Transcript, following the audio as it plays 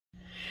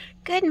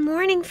Good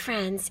morning,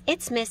 friends.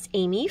 It's Miss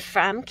Amy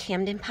from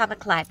Camden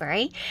Public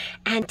Library,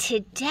 and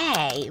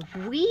today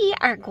we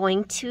are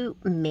going to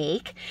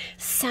make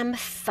some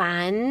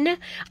fun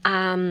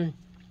journal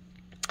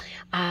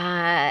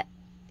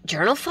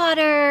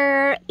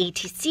fodder,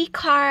 ATC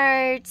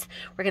cards.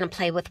 We're going to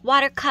play with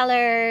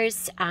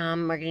watercolors.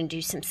 We're going to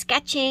do some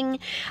sketching.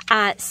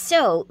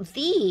 So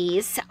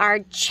these are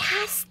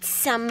just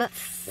some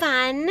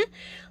fun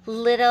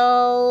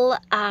little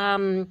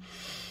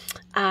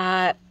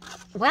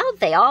well,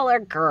 they all are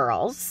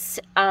girls,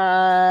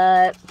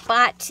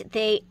 but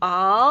they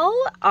all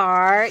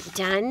are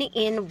done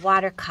in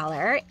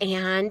watercolor,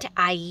 and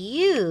I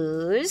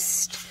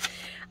used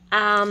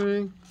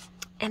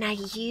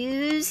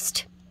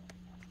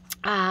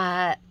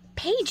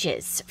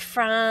pages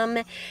from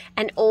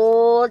an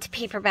old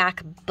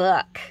paperback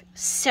book.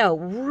 So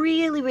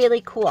really,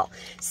 really cool.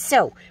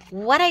 So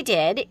what I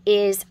did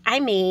is I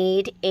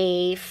made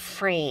a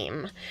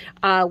frame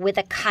with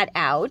a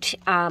cutout,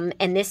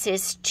 and this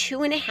is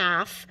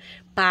 2.5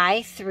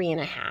 by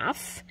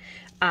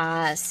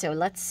 3.5. So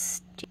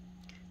let's do,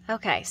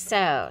 okay,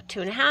 so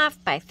 2.5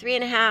 by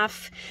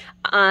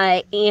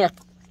 3.5,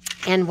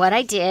 and what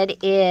I did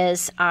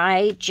is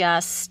I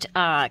just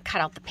cut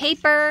out the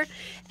paper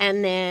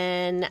and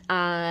then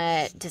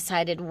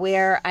decided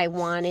where I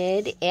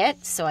wanted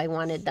it. So I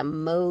wanted the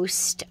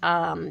most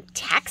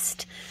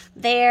text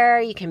there.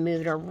 You can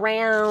move it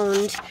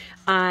around.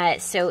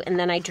 And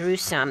then I drew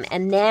some.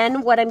 And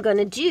then what I'm going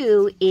to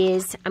do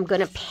is I'm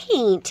going to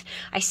paint.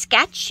 I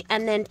sketch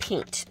and then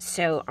paint.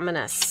 So I'm going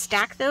to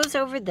stack those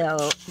over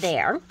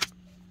there.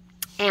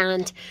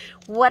 And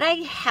what I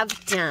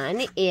have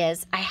done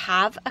is I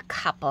have a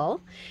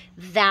couple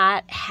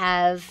that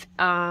have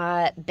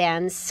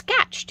been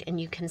sketched,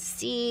 and you can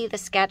see the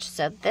sketch.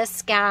 So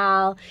this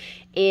gal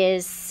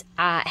is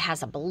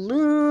has a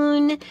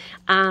balloon.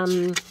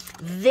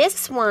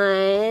 This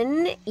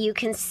one, you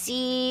can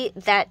see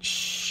that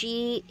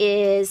she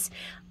is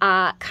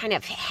kind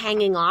of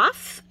hanging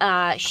off.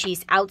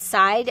 She's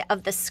outside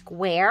of the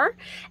square,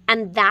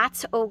 and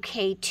that's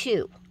okay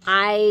too.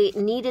 I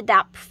needed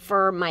that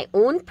for my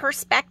own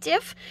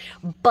perspective,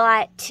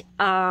 but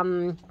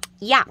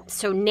yeah,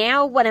 so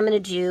now what I'm going to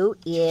do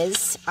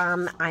is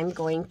I'm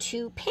going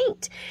to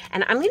paint,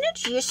 and I'm going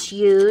to just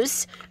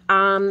use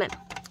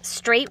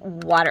straight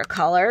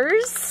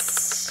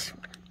watercolors.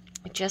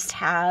 I just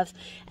have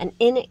an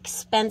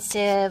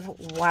inexpensive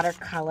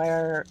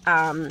watercolor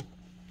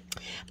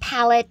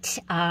palette.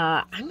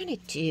 I'm going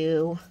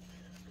to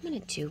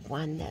do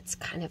one that's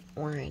kind of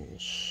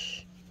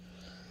orange.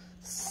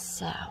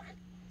 So,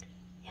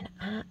 and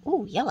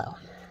ooh, yellow,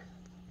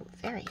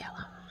 very yellow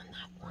on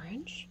that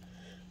orange.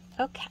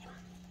 Okay,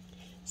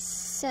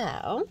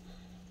 so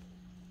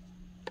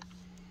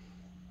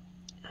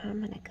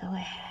I'm gonna go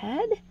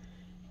ahead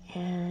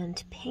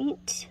and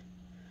paint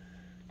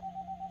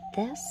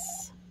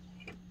this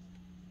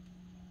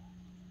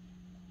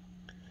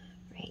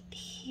right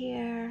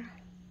here,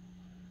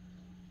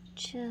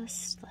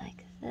 just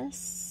like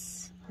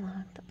this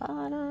along the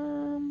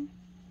bottom.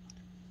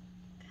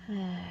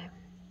 Okay.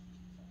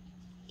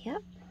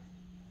 Yep.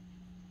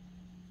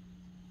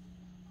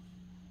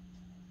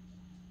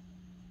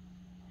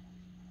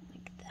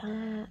 Like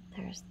that.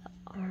 There's the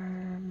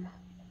arm.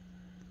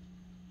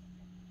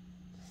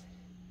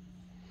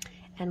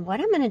 And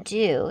what I'm going to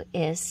do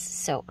is,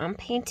 so I'm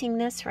painting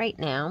this right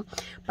now,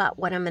 but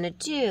what I'm going to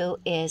do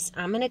is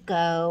I'm going to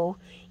go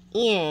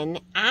in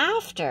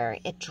after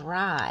it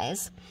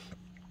dries,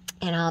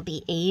 and I'll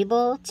be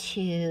able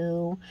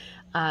to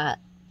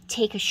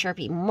take a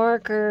Sharpie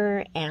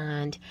marker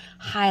and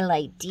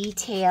highlight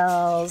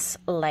details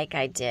like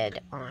I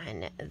did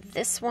on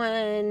this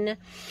one.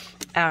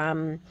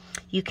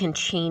 You can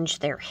change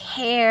their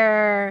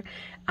hair,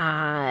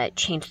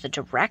 change the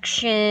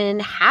direction,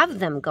 have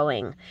them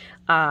going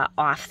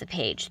off the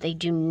page. They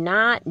do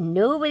not,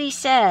 nobody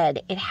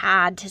said it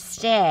had to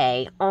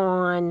stay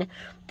on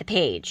the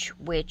page,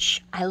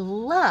 which I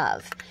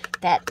love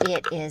that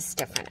it is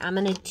different. I'm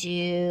going to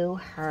do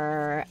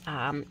her,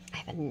 I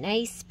have a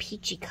nice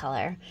peachy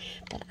color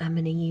that I'm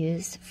going to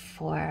use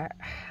for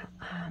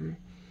her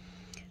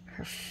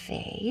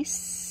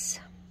face.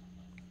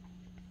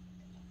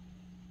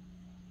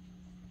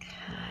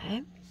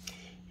 Okay.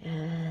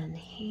 And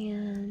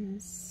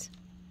hands.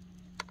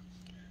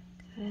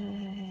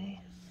 Okay.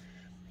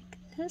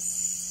 Like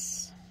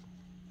this.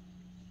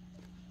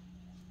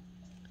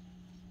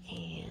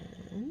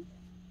 And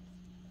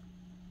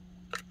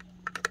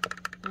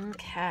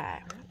okay,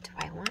 what do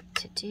I want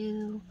to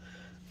do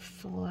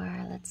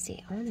for, let's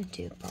see, I want to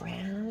do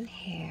brown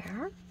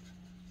hair.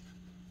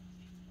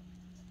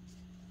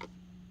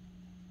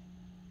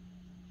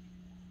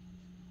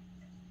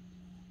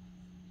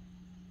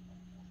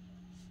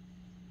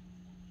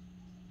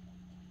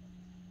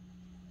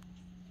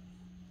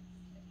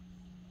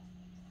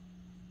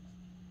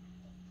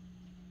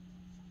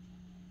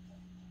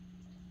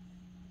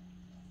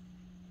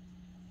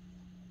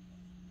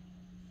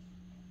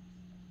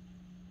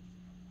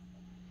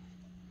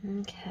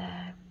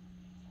 Okay.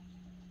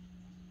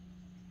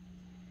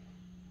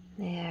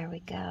 There we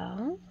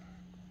go.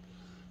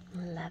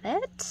 Love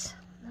it.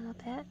 A little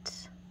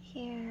bit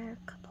here,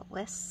 a couple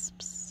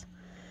wisps.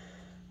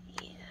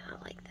 Yeah,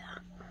 like that.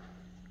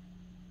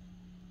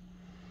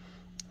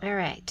 All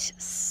right,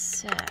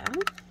 so,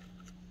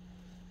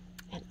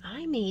 and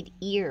I made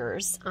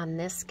ears on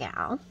this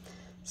gal,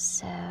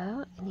 so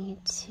I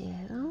need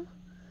to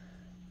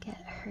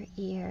get her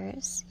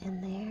ears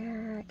in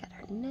there. I got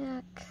her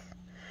neck.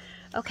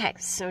 Okay,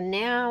 so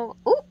now,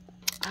 oh,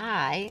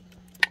 I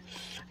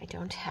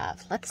don't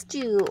have. Let's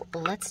do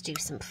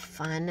some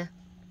fun.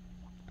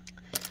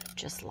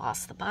 Just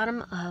lost the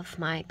bottom of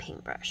my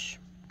paintbrush.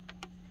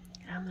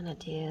 I'm gonna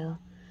do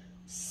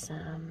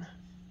some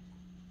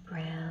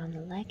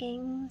brown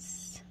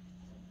leggings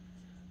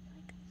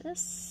like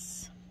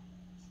this.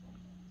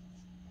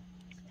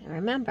 And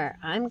remember,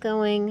 I'm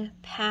going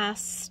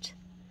past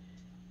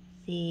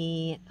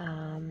the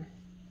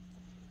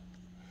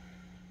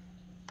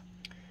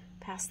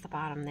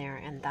bottom there,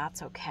 and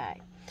that's okay.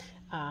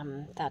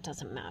 That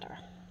doesn't matter.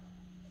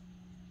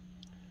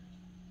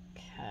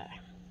 Okay,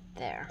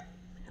 there.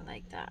 I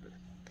like that.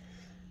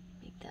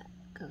 Make that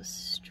go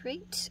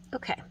straight.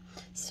 Okay,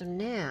 so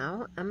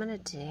now I'm gonna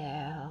do,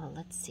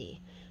 let's see,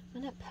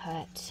 I'm gonna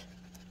put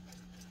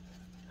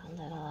a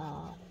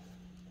little,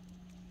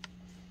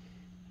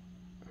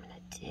 I'm gonna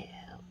do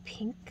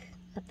pink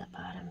at the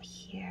bottom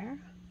here.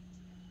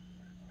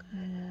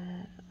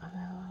 Kind of a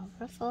little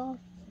ruffle.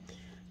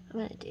 I'm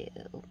gonna do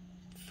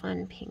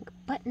fun pink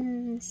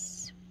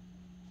buttons.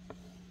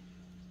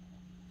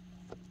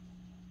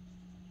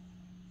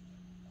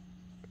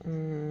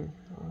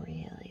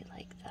 Really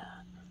like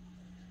that.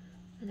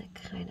 I'm gonna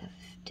kind of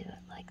do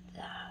it like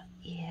that.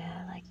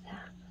 Yeah, like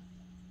that.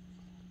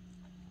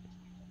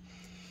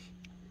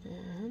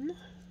 Then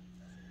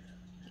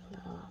a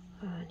little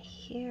on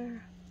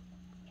here.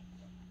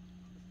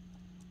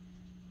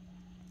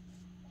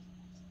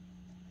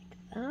 Like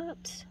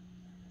that.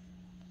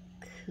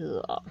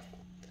 Cool.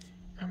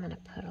 I'm gonna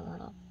put a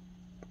little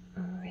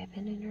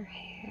ribbon in her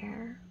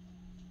hair.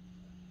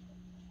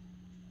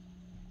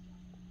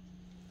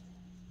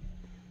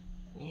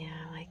 Yeah,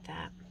 I like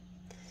that.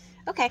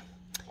 Okay.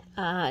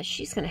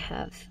 She's gonna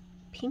have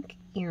pink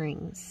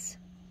earrings.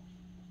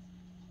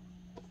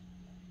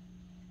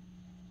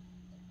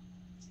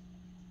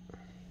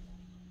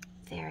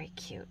 Very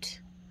cute.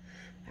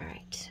 All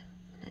right,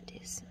 I'm gonna do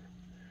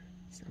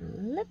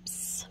some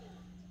lips.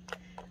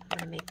 I'm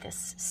gonna make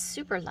this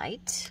super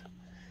light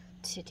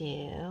to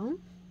do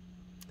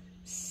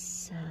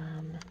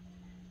some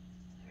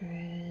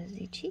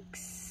rosy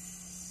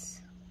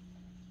cheeks.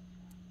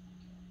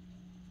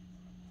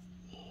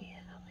 Yeah,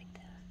 like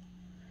that.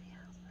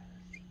 Yeah,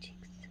 rosy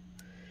cheeks.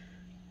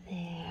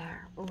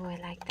 There. Oh, I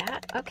like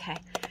that. Okay,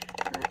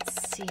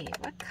 let's see.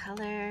 What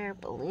color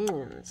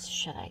balloons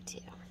should I do?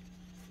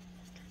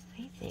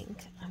 I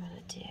think I'm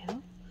gonna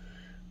do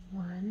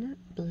one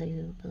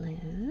blue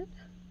balloon.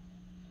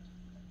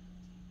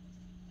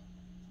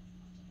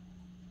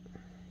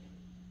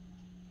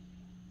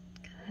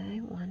 Okay,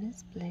 one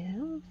is blue.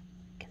 You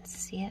can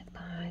see it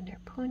behind her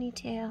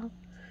ponytail.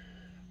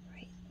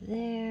 Right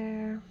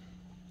there.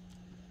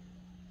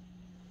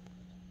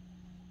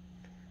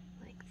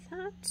 Like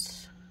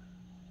that.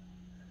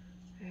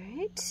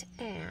 Alright,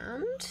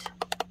 and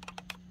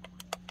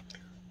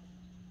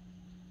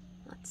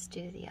let's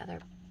do the other.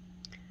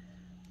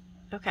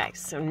 Okay,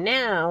 so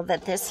now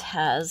that this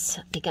has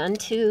begun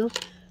to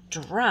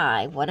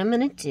dry, what I'm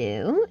going to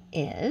do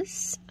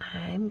is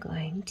I'm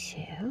going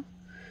to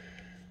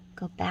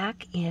go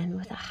back in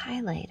with a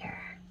highlighter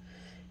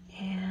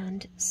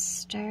and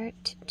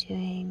start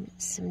doing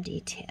some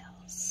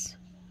details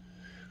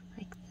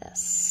like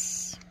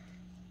this.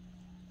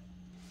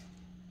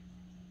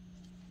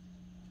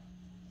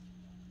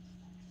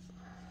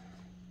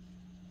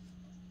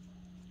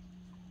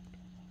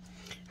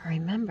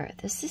 Remember,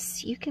 this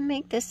is, you can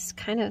make this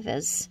kind of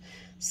as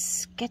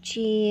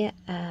sketchy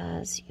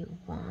as you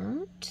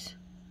want.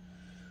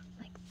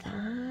 Like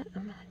that.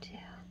 I'm going to do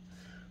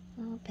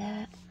a little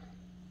bit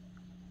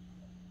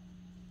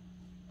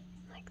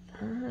like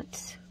that. I'm going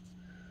to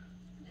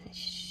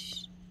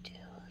do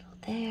a little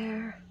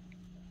there.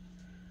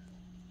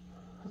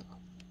 A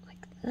little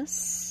like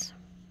this.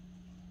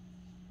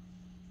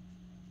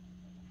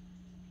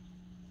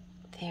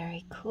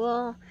 Very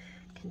cool.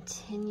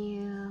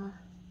 Continue.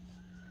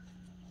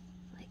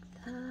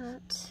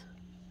 That.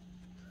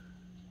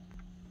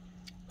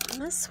 On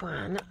this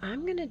one,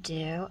 I'm going to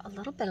do a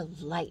little bit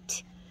of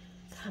light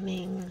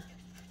coming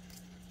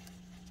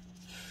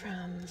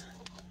from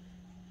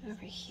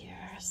over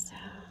here. So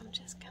I'm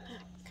just going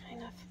to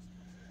kind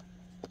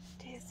of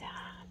do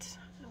that.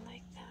 I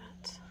like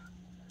that.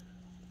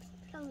 A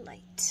bit of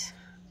light.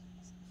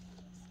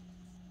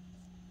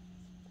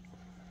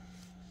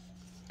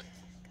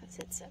 Because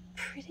it's a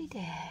pretty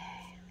day.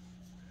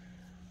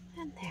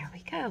 And there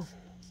we go.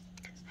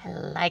 I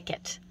like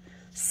it.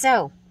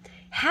 So,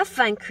 have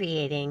fun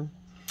creating.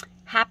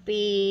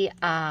 Happy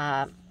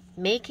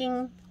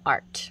making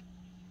art.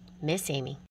 Miss Amy.